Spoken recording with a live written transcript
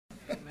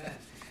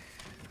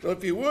So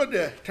if you would,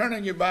 turn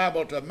in your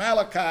Bible to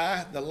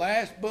Malachi, the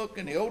last book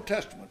in the Old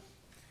Testament.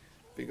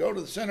 If you go to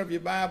the center of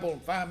your Bible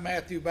and find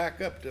Matthew, back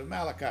up to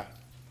Malachi.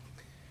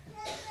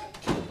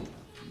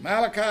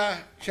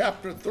 Malachi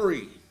chapter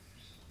 3.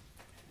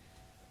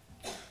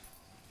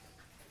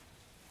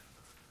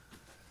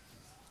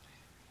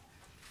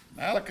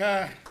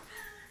 Malachi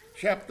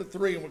chapter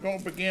 3, and we're going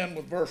to begin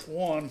with verse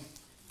 1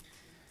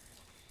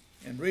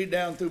 and read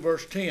down through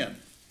verse 10.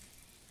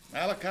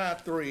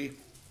 Malachi 3,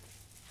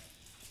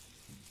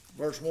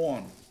 verse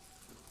 1.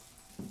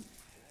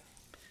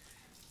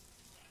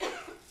 And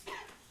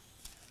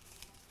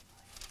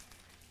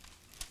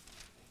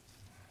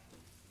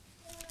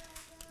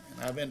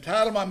I've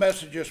entitled my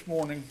message this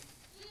morning,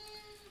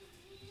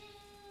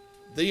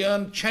 The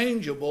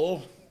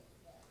Unchangeable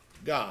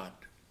God.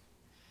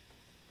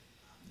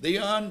 The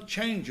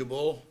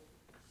Unchangeable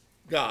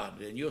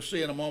God. And you'll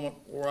see in a moment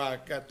where I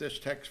got this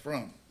text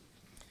from.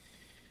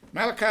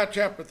 Malachi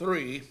chapter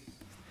 3.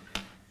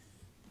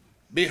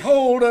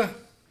 Behold,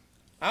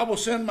 I will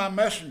send my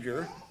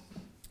messenger,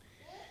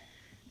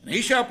 and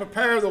he shall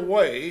prepare the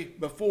way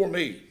before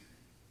me.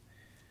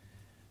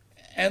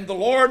 And the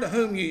Lord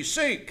whom ye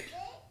seek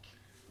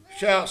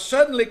shall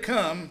suddenly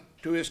come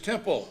to his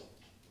temple,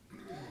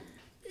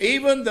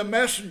 even the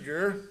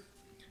messenger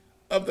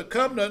of the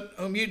covenant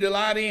whom ye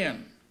delight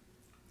in.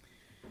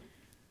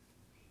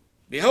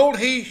 Behold,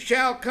 he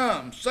shall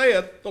come,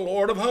 saith the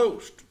Lord of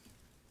hosts.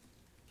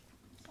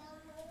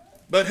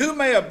 But who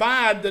may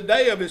abide the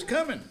day of his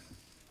coming?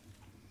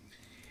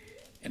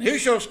 And who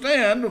shall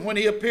stand when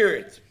he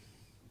appeareth?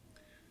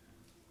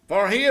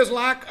 For he is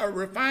like a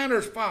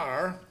refiner's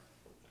fire,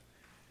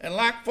 and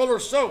like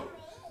fuller's soap.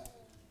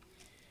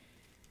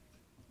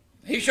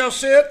 He shall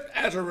sit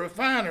as a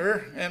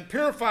refiner and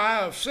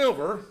purify of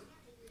silver,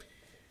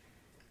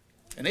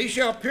 and he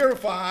shall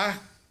purify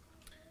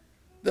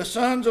the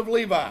sons of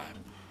Levi,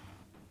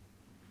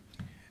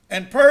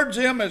 and purge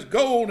them as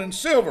gold and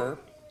silver,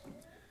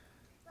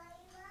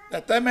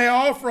 that they may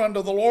offer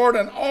unto the Lord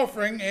an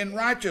offering in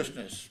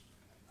righteousness.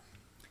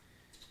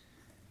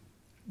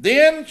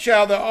 Then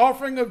shall the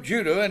offering of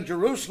Judah and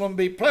Jerusalem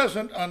be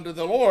pleasant unto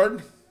the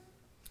Lord,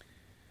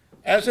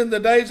 as in the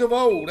days of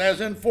old,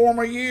 as in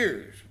former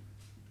years.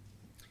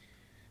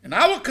 And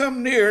I will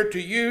come near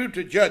to you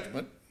to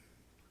judgment,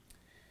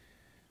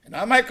 and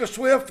I make a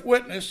swift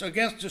witness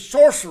against the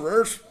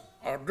sorcerers,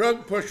 or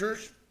drug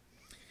pushers,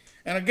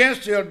 and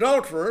against the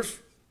adulterers,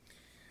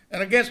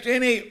 and against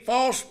any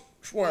false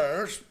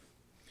swearers,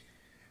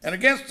 and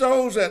against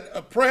those that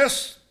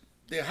oppress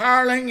the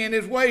hireling in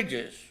his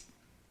wages,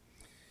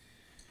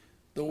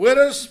 the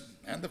widows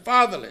and the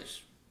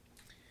fatherless,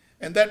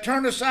 and that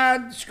turn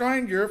aside the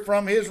stranger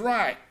from his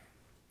right.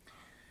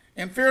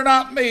 And fear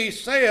not me,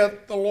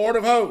 saith the Lord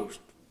of hosts.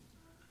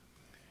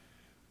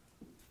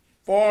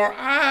 For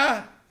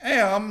I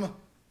am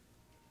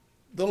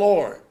the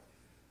Lord.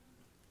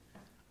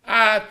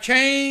 I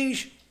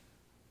change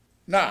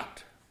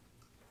not.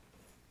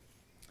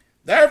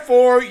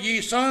 Therefore ye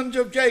sons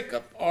of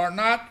Jacob are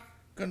not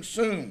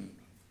consumed.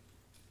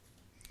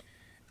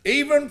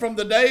 Even from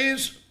the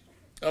days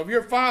of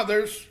your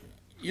fathers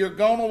you're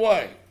gone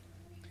away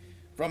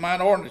from mine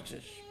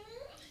ordinances,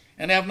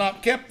 and have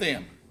not kept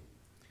them.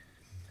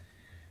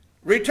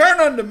 Return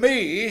unto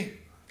me,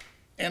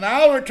 and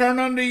I'll return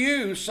unto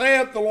you,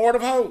 saith the Lord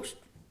of hosts.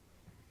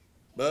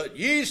 But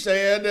ye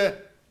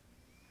said,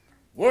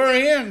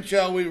 wherein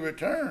shall we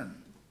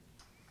return?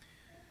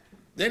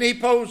 Then he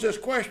posed this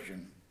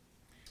question,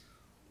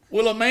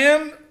 will a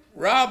man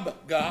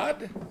rob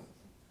God?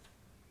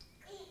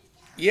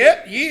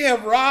 Yet ye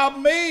have robbed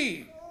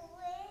me.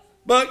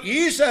 But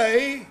ye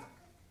say,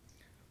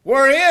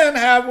 wherein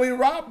have we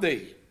robbed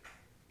thee?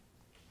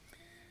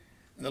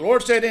 And the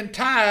Lord said, in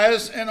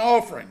tithes and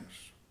offerings.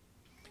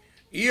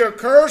 Ye are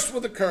cursed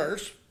with a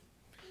curse,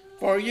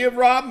 for ye have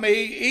robbed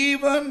me,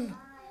 even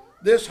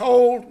this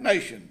whole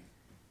nation.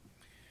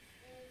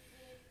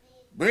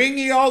 Bring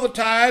ye all the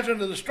tithes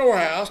into the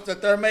storehouse,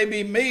 that there may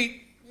be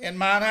meat in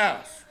mine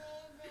house.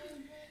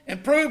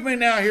 And prove me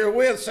now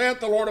herewith, saith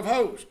the Lord of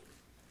hosts,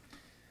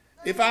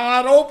 if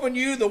I not open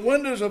you the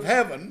windows of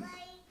heaven,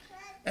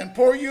 and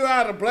pour you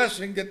out a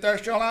blessing, that there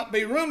shall not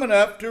be room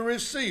enough to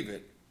receive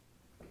it.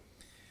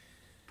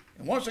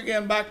 And once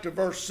again, back to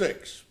verse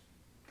 6.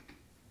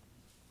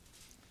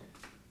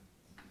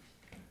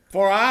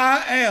 For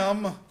I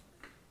am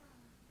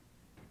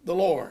the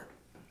Lord.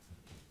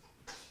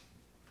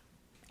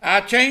 I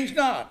change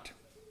not.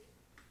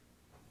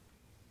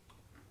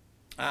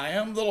 I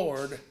am the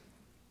Lord.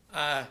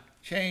 I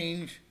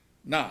change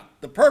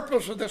not. The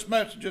purpose of this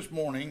message this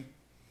morning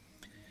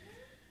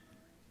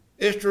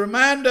is to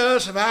remind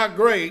us of how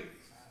great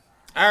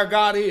our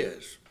God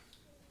is,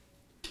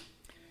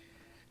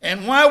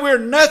 and why we're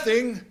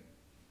nothing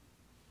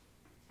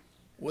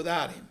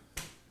without him.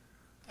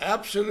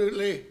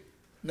 Absolutely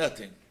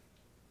nothing.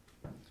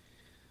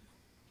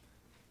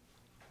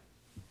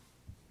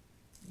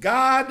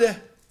 God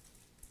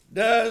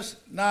does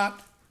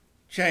not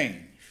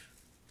change.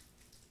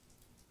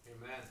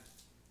 Amen.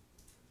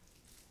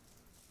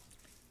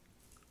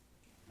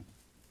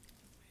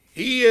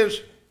 He is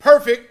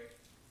perfect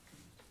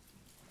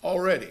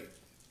already.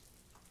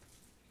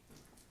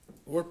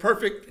 The word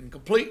perfect and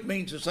complete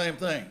means the same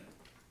thing.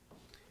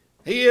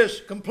 He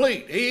is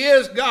complete. He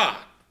is God.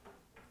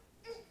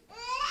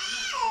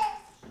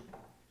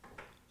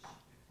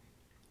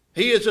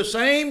 He is the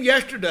same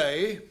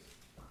yesterday,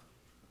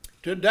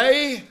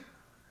 today,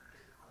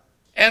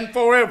 and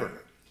forever.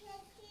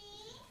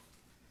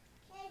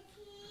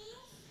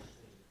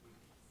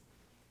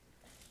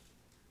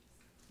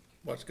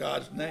 What's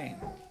God's name?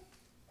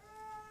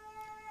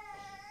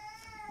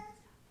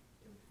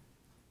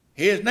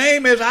 His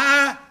name is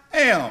I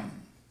Am.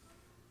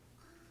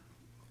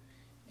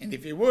 And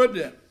if you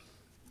would,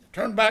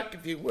 turn back,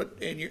 if you would,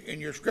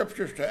 in your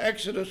scriptures to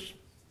Exodus.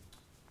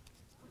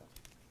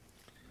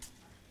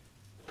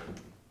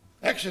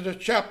 Exodus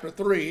chapter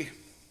 3.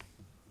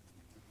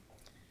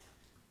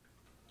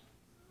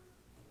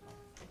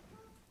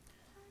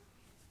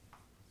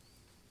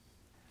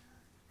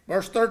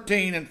 Verse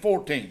 13 and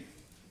 14.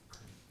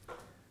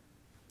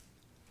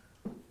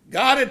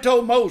 God had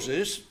told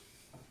Moses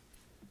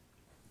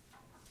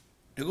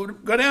to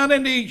go down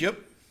into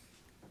Egypt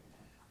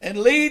and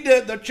lead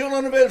the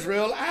children of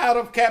Israel out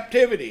of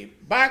captivity,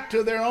 back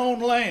to their own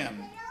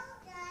land.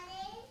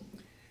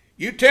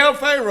 You tell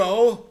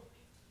Pharaoh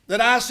that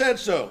I said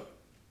so.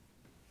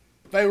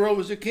 Pharaoh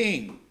was a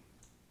king,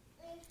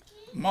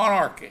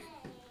 monarchy.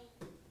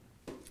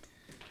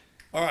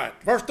 All right,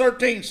 verse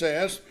 13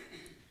 says,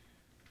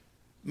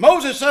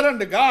 Moses said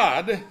unto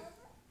God,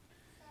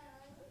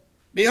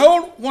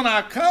 Behold, when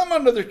I come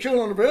unto the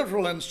children of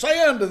Israel and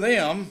say unto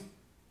them,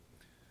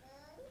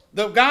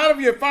 The God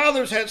of your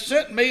fathers hath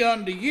sent me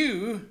unto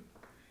you,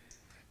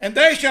 and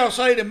they shall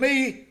say to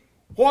me,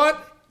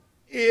 What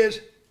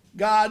is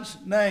God's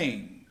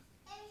name?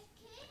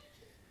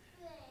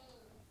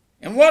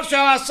 And what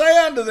shall I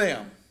say unto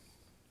them?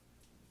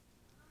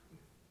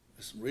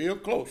 It's real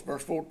close,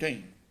 verse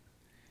 14.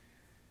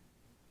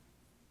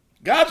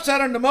 God said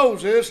unto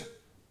Moses,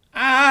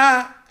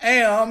 I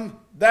am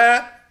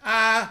that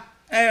I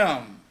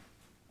am.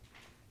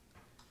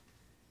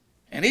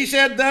 And he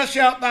said, Thus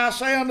shalt thou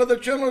say unto the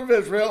children of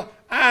Israel,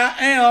 I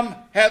am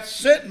hath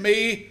sent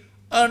me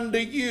unto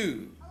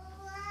you.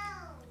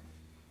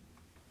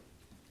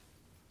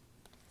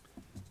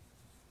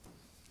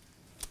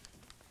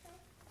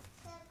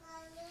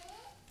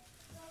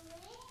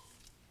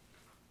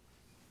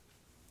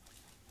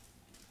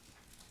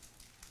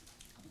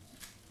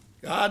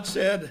 God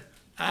said,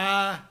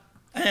 I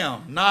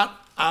am,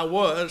 not I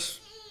was,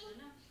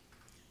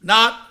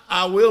 not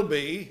I will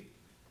be,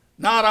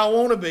 not I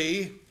want to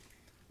be,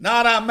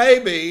 not I may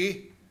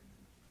be,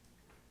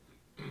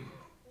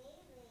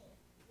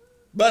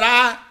 but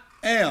I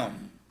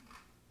am,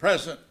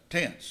 present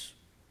tense.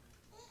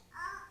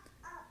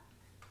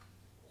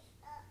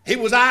 He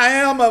was I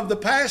am of the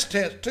past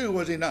tense too,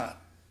 was he not?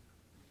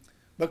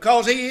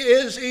 Because he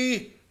is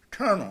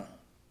eternal.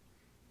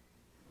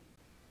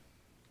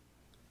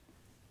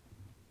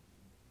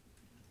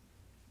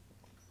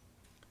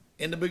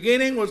 In the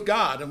beginning was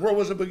God. And where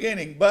was the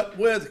beginning? But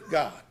with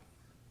God.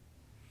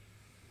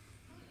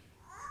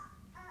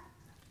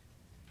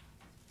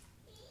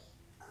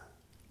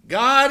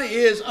 God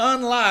is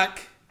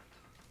unlike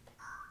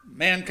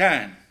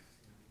mankind.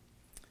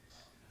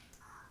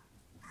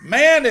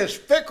 Man is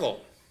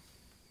fickle.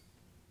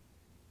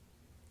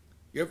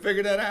 You ever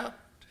figured that out?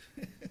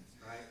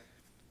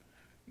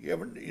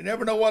 You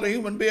never know what a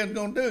human being's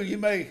going to do. You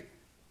may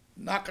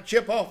knock a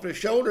chip off his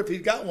shoulder. If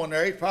he's got one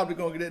there, he's probably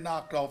going to get it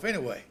knocked off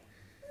anyway.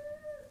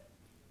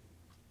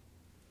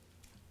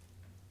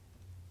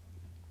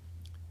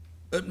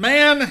 But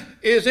man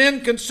is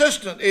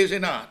inconsistent, is he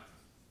not?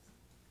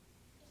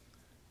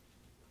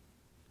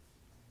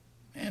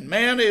 And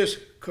man is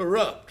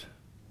corrupt.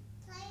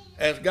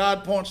 As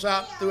God points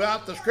out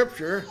throughout the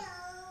scripture,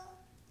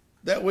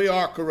 that we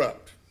are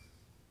corrupt.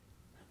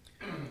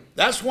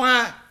 That's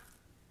why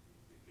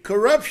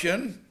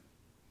corruption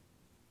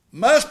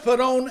must put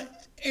on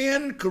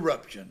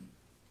incorruption.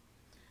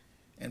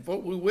 And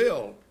what we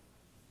will.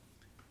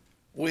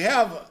 We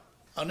have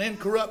an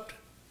incorrupt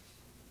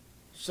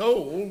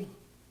soul,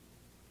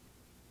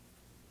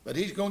 but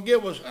he's going to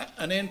give us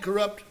an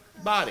incorrupt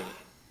body.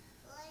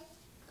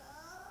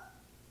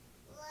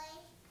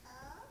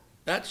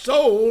 That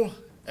soul,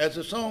 as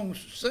the song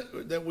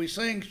that we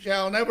sing,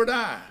 shall never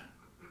die.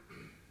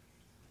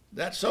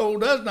 That soul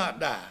does not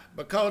die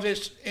because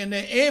it's in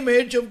the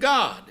image of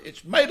God.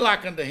 It's made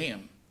like unto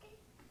him.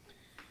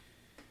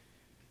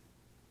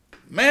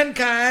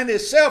 Mankind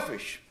is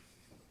selfish.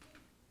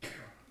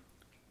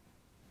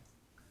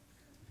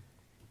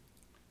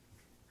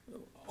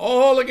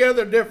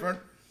 Altogether different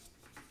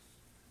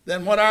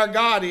than what our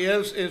God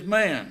is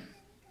man.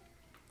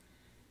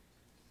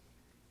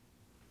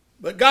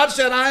 But God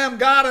said, I am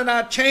God and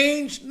I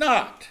change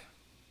not.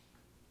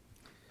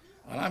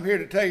 And I'm here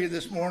to tell you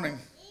this morning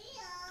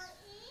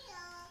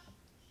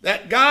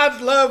that God's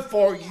love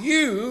for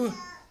you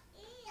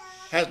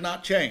has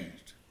not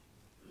changed.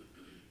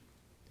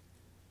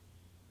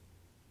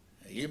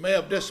 You may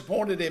have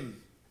disappointed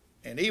him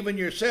and even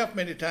yourself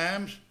many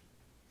times,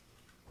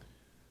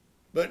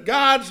 But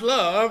God's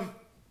love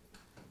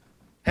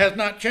has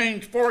not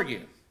changed for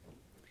you.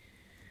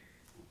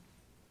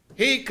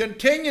 He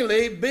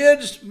continually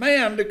bids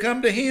man to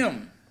come to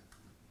him.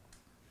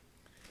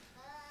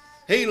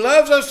 He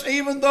loves us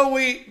even though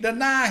we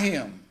deny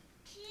him.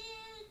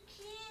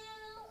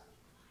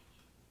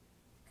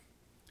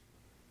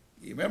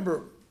 You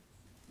remember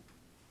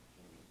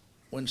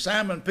when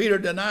Simon Peter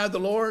denied the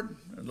Lord?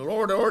 And the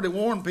Lord already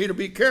warned Peter,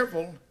 be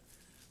careful.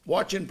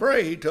 Watch and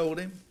pray, he told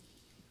him.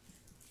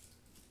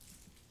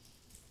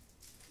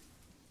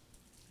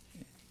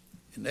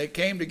 And they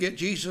came to get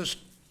Jesus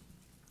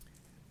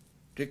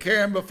to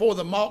carry him before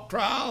the mock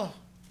trial.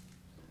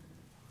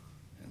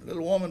 And the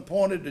little woman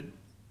pointed to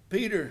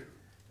Peter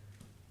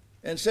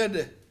and said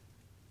that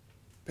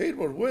Peter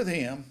was with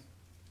him.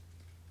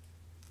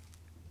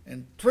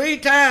 And 3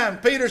 times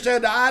Peter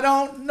said, I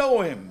don't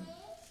know him.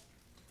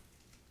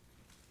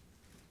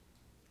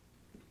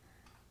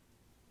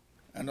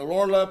 And the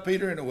Lord loved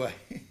Peter anyway.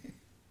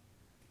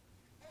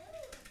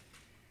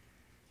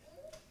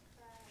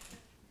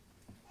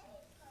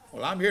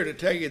 Well, I'm here to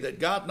tell you that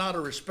God's not a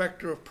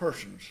respecter of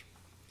persons.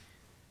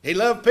 He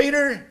loved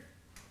Peter.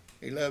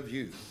 He loves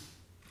you.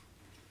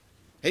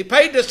 He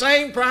paid the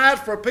same price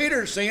for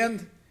Peter's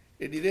sin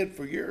that he did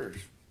for yours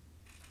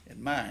and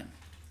mine.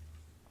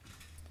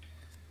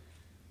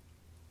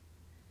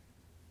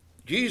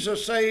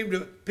 Jesus saved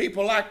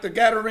people like the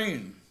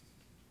Gadarene.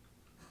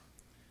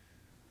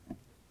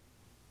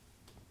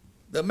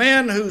 The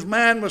man whose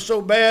mind was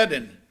so bad,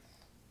 and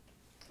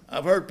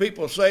I've heard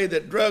people say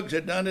that drugs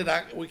had done it.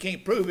 We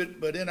can't prove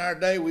it, but in our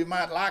day we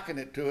might liken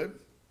it to it.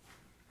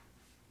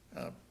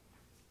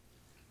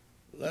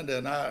 Linda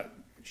and I,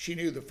 she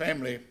knew the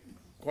family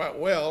quite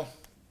well.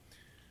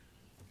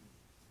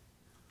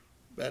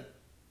 That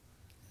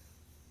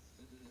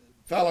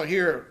fellow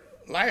here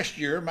last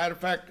year, matter of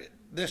fact,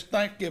 this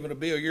Thanksgiving will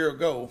be a year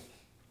ago,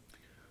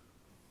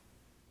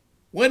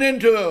 went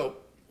into a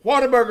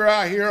Whataburger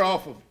out here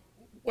off of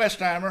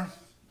Westheimer,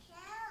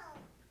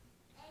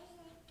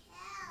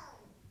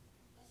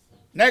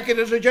 naked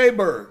as a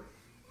jaybird.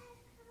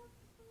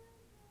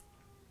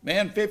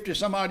 Man, 50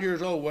 some odd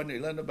years old, wasn't he?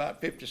 Linda,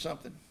 about 50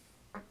 something.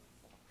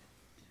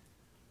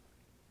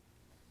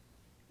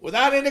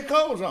 Without any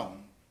clothes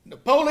on. The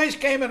police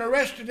came and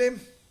arrested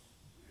him,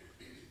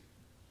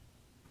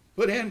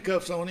 put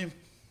handcuffs on him,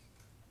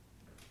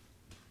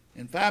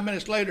 and 5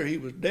 minutes later he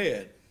was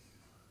dead.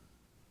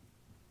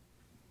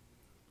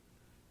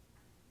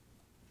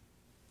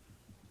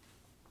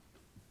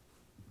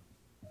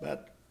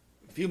 About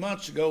a few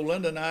months ago,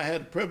 Linda and I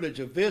had the privilege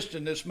of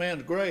visiting this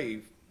man's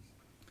grave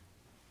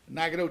in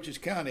Nacogdoches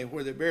County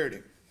where they buried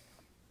him.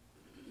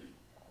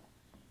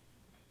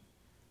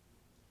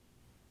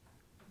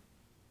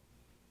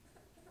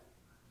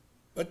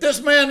 But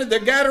this man, the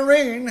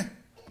Gadarene,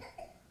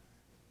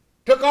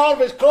 took all of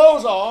his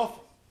clothes off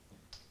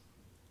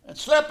and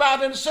slept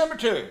out in the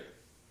cemetery.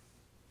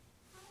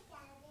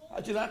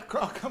 How'd you like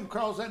to come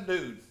across that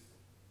dude?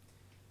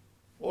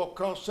 Walk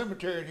across the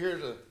cemetery and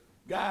here's a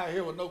guy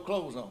here with no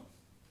clothes on.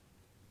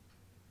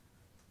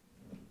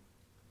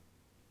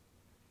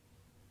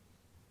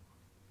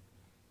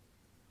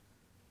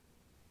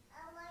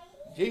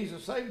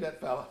 Jesus saved that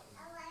fella.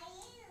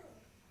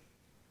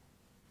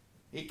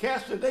 He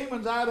cast the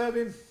demons out of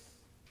him,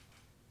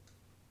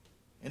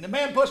 and the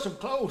man put some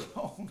clothes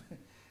on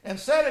and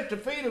sat at the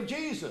feet of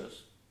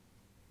Jesus.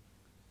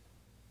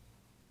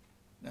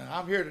 Now,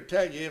 I'm here to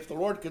tell you, if the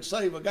Lord could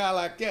save a guy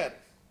like that,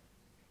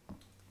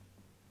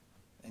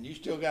 and you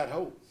still got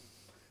hope.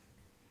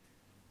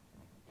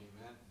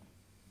 Amen.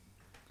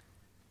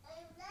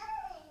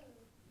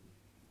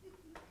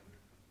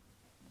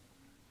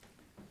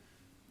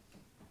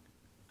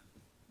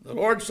 The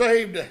Lord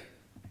saved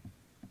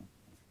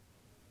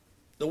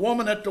the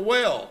woman at the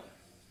well.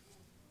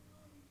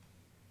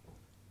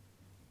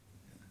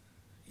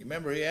 You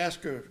remember he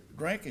asked her to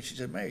drink, and she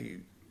said,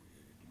 man,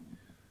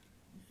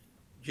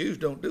 Jews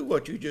don't do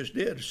what you just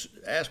did,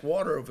 ask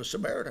water of a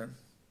Samaritan.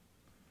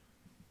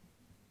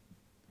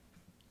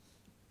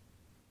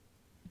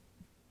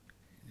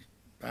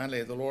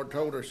 Finally, the Lord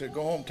told her, said,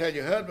 go home and tell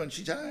your husband.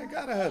 She said, I ain't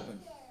got a husband.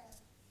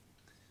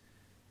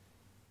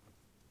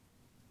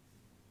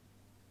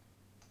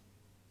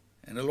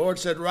 And the Lord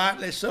said,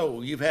 rightly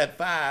so. You've had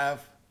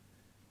 5,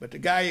 but the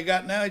guy you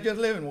got now is just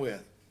living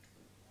with.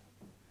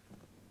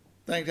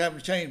 Things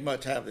haven't changed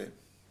much, have they?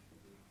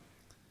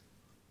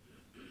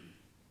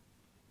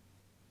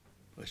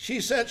 But she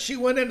said she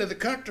went into the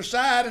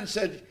countryside and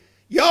said,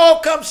 y'all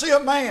come see a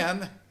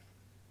man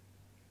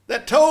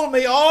that told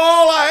me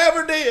all I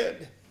ever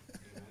did.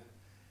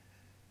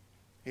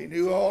 He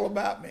knew all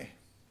about me.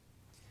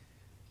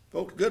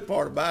 Folks, the good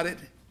part about it,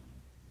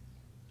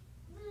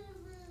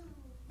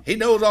 he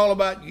knows all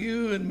about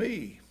you and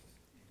me,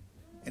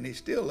 and he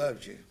still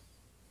loves you.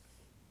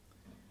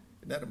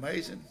 Isn't that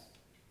amazing?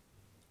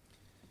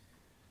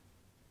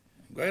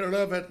 Greater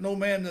love hath no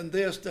man than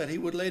this, that he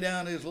would lay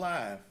down his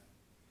life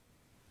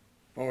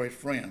for his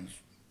friends.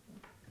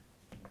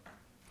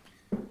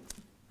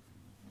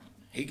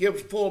 He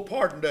gives full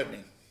pardon, doesn't he?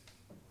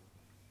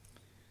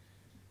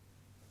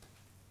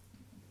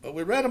 But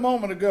we read a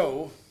moment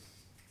ago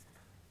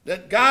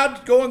that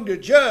God's going to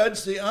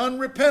judge the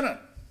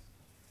unrepentant.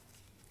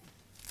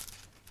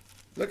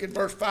 Look at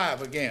verse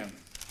 5 again.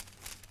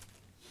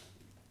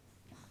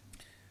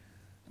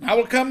 I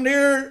will come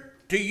near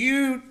to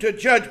you to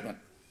judgment,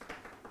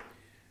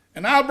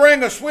 and I'll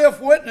bring a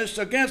swift witness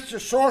against the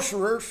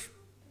sorcerers,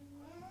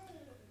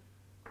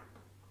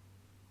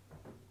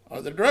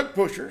 or the drug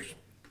pushers,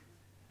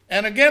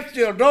 and against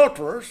the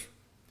adulterers,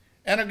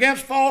 and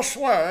against false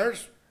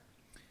swearers,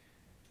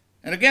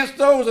 and against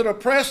those that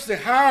oppress the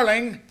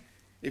hireling.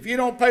 If you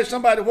don't pay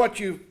somebody what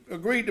you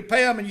agreed to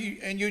pay them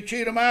and you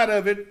cheat them out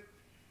of it,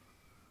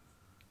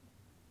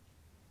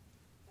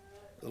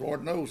 the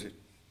Lord knows it.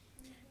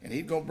 And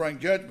he's going to bring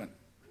judgment.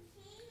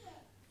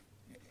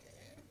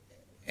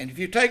 And if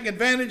you take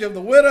advantage of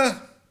the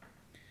widow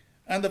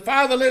and the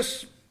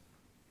fatherless,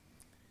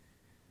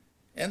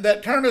 and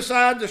that turn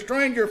aside the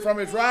stranger from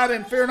his right,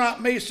 and fear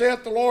not me,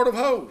 saith the Lord of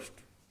hosts.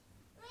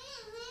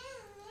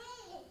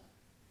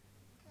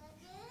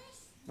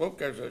 Well,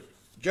 there's a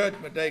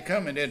judgment day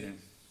coming, isn't it?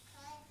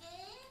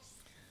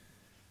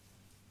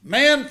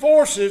 Man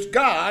forces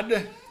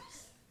God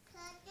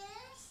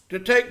to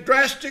take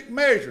drastic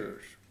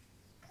measures.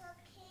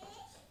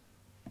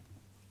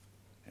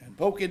 And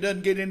folks, it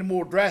doesn't get any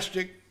more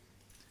drastic.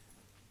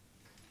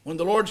 When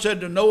the Lord said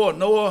to Noah,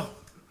 Noah,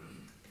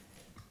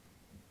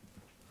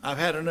 I've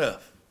had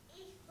enough.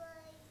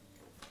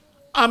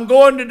 I'm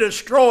going to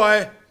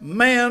destroy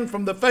man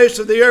from the face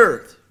of the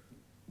earth.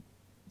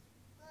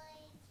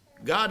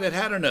 God had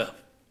had enough.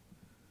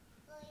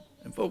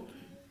 And folks,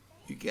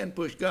 you can't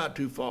push God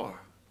too far.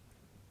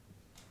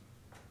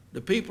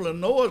 The people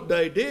in Noah's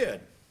day did.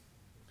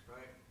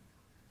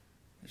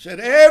 He said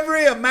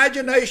every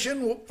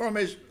imagination from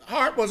his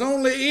heart was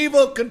only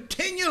evil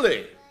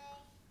continually.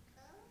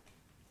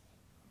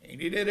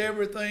 And he did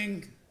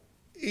everything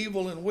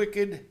evil and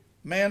wicked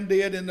man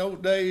did in those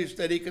days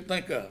that he could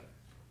think of.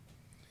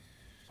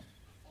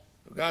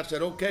 So God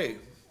said, okay,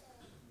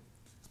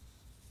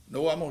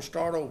 Noah, I'm going to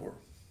start over.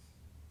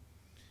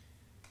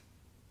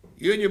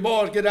 You and your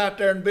boys get out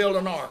there and build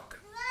an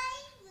ark.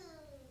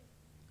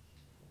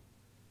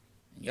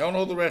 Y'all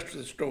know the rest of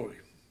the story.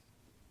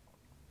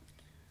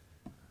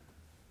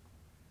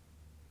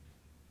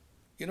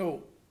 You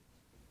know,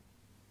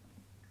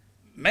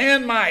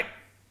 man might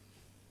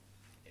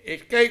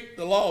escape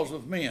the laws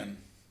of men,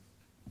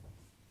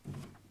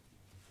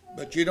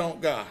 but you don't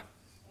God.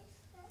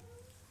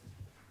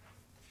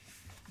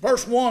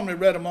 Verse 1 we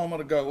read a moment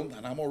ago,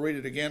 and I'm going to read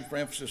it again for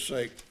emphasis'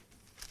 sake.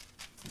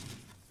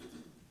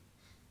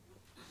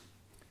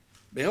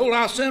 Behold,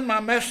 I'll send my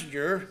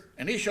messenger,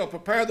 and he shall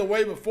prepare the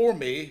way before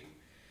me,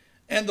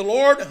 and the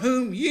Lord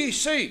whom ye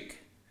seek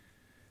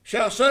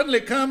shall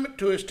suddenly come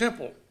to his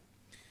temple,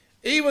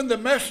 even the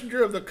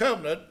messenger of the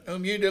covenant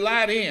whom ye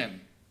delight in.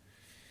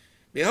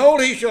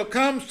 Behold, he shall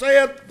come,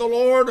 saith the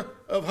Lord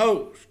of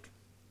hosts.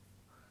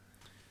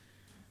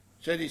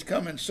 Said he's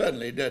coming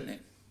suddenly, doesn't he?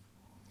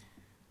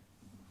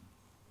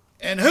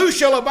 And who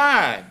shall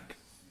abide?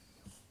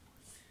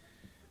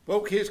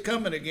 Folks, his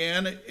coming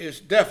again is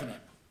definite.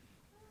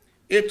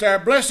 It's our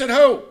blessed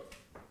hope.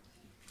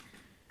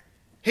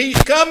 He's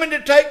coming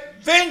to take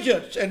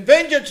vengeance, and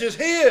vengeance is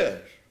his.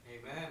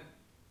 Amen.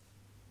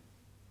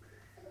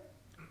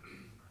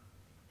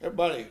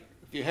 Everybody,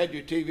 if you had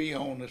your TV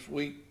on this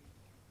week,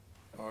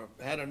 or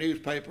had a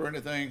newspaper or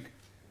anything,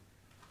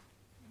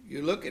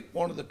 you look at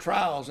one of the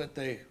trials that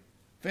they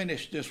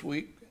finished this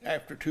week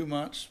after 2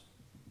 months.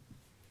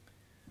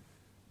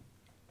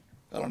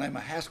 A fellow named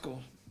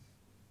Haskell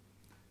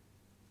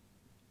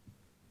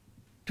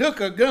took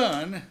a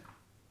gun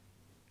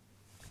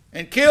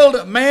and killed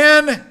a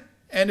man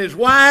and his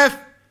wife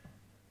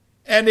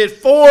and his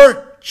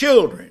 4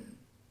 children.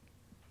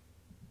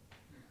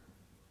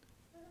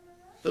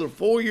 Little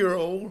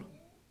 4-year-old,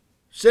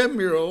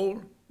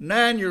 7-year-old,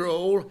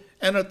 9-year-old,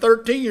 and a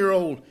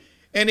 13-year-old.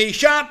 And he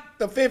shot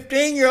the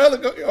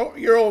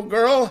 15-year-old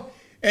girl,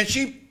 and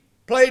she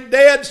played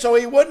dead so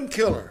he wouldn't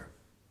kill her.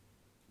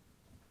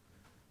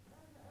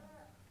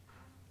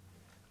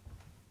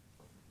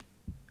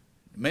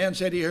 The man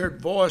said he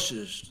heard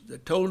voices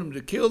that told him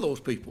to kill those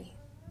people.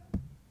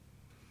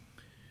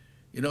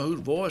 You know whose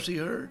voice he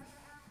heard?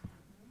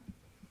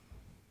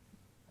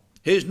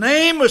 His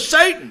name was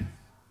Satan.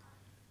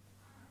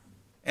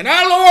 And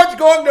our Lord's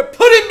going to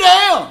put him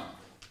down.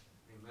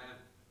 Amen.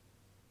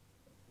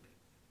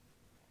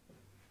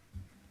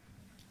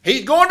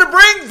 He's going to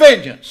bring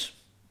vengeance.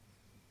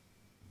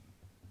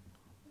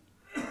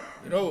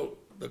 You know,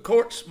 the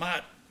courts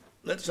might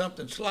let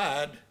something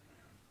slide,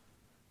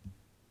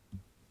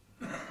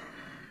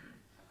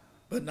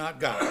 but not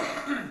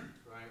God.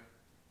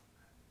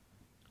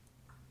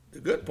 The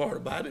good part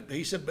about it,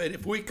 he said, but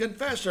if we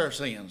confess our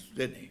sins,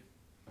 didn't he?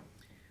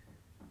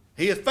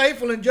 He is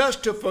faithful and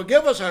just to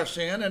forgive us our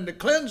sin and to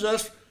cleanse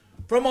us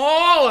from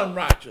all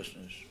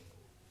unrighteousness.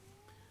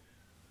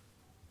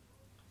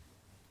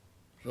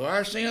 So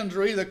our sins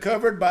are either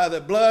covered by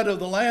the blood of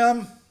the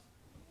Lamb,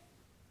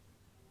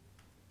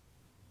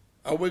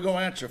 or we're going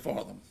to answer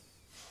for them.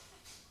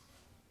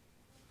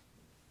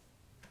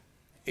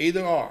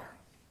 Either or.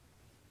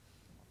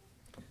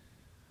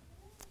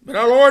 But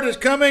our Lord is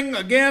coming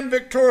again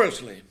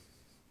victoriously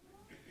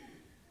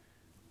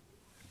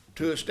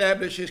to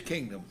establish his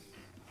kingdom.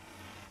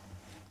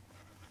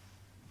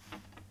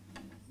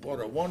 What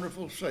a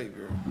wonderful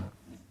Savior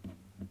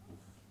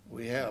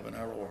we have in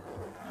our Lord.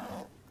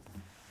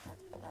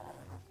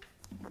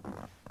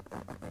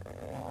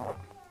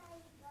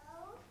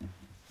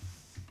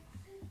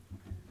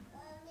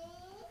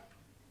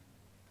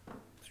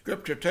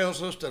 Scripture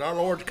tells us that our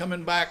Lord's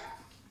coming back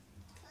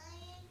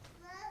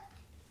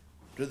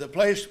to the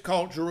place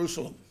called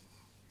Jerusalem.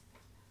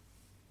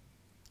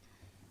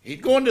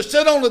 He's going to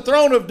sit on the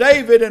throne of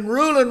David and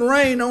rule and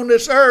reign on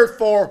this earth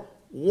for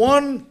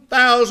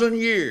 1,000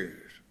 years.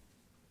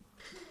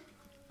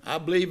 I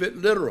believe it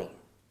literal.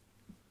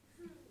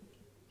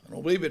 I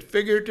don't believe it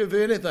figurative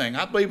or anything.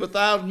 I believe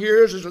 1,000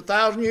 years is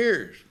 1,000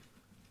 years.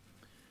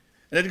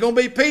 And it's going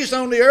to be peace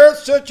on the earth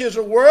such as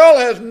the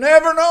world has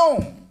never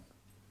known.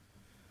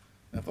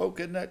 Now, folks,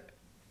 isn't that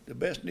the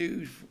best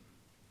news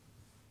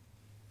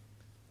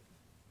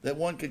that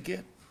one could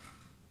get?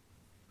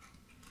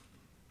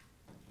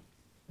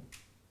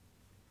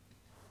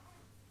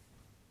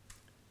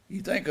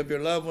 You think of your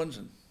loved ones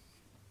and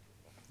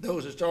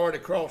those that's already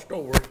crossed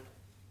over,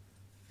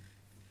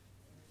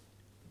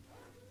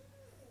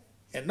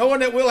 and knowing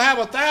that we'll have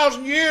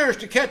 1,000 years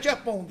to catch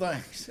up on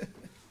things.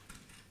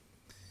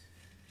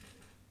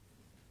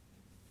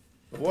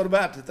 But what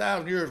about the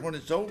 1,000 years when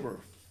it's over?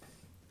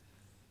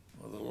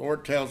 Well, the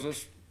Lord tells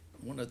us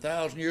when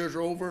 1,000 years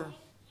are over,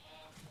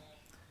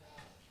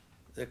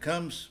 there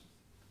comes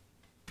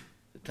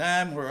the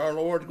time where our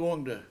Lord's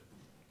going to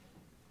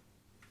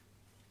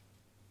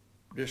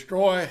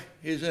destroy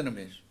his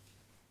enemies.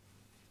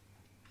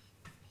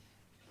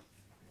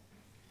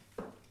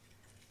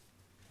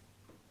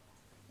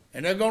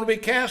 And they're going to be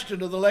cast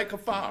into the lake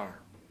of fire.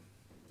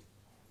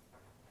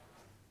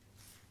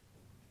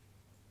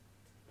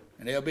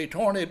 And they'll be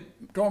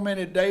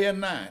tormented day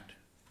and night,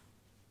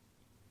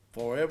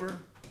 forever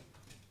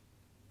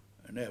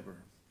and ever.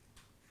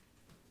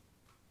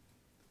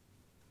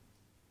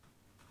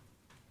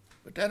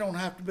 But that don't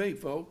have to be,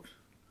 folks.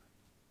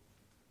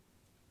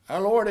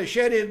 Our Lord has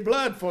shed his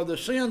blood for the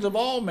sins of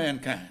all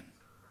mankind.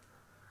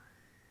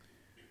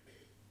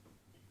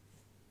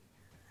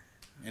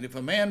 And if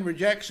a man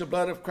rejects the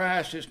blood of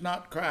Christ, it's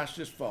not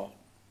Christ's fault.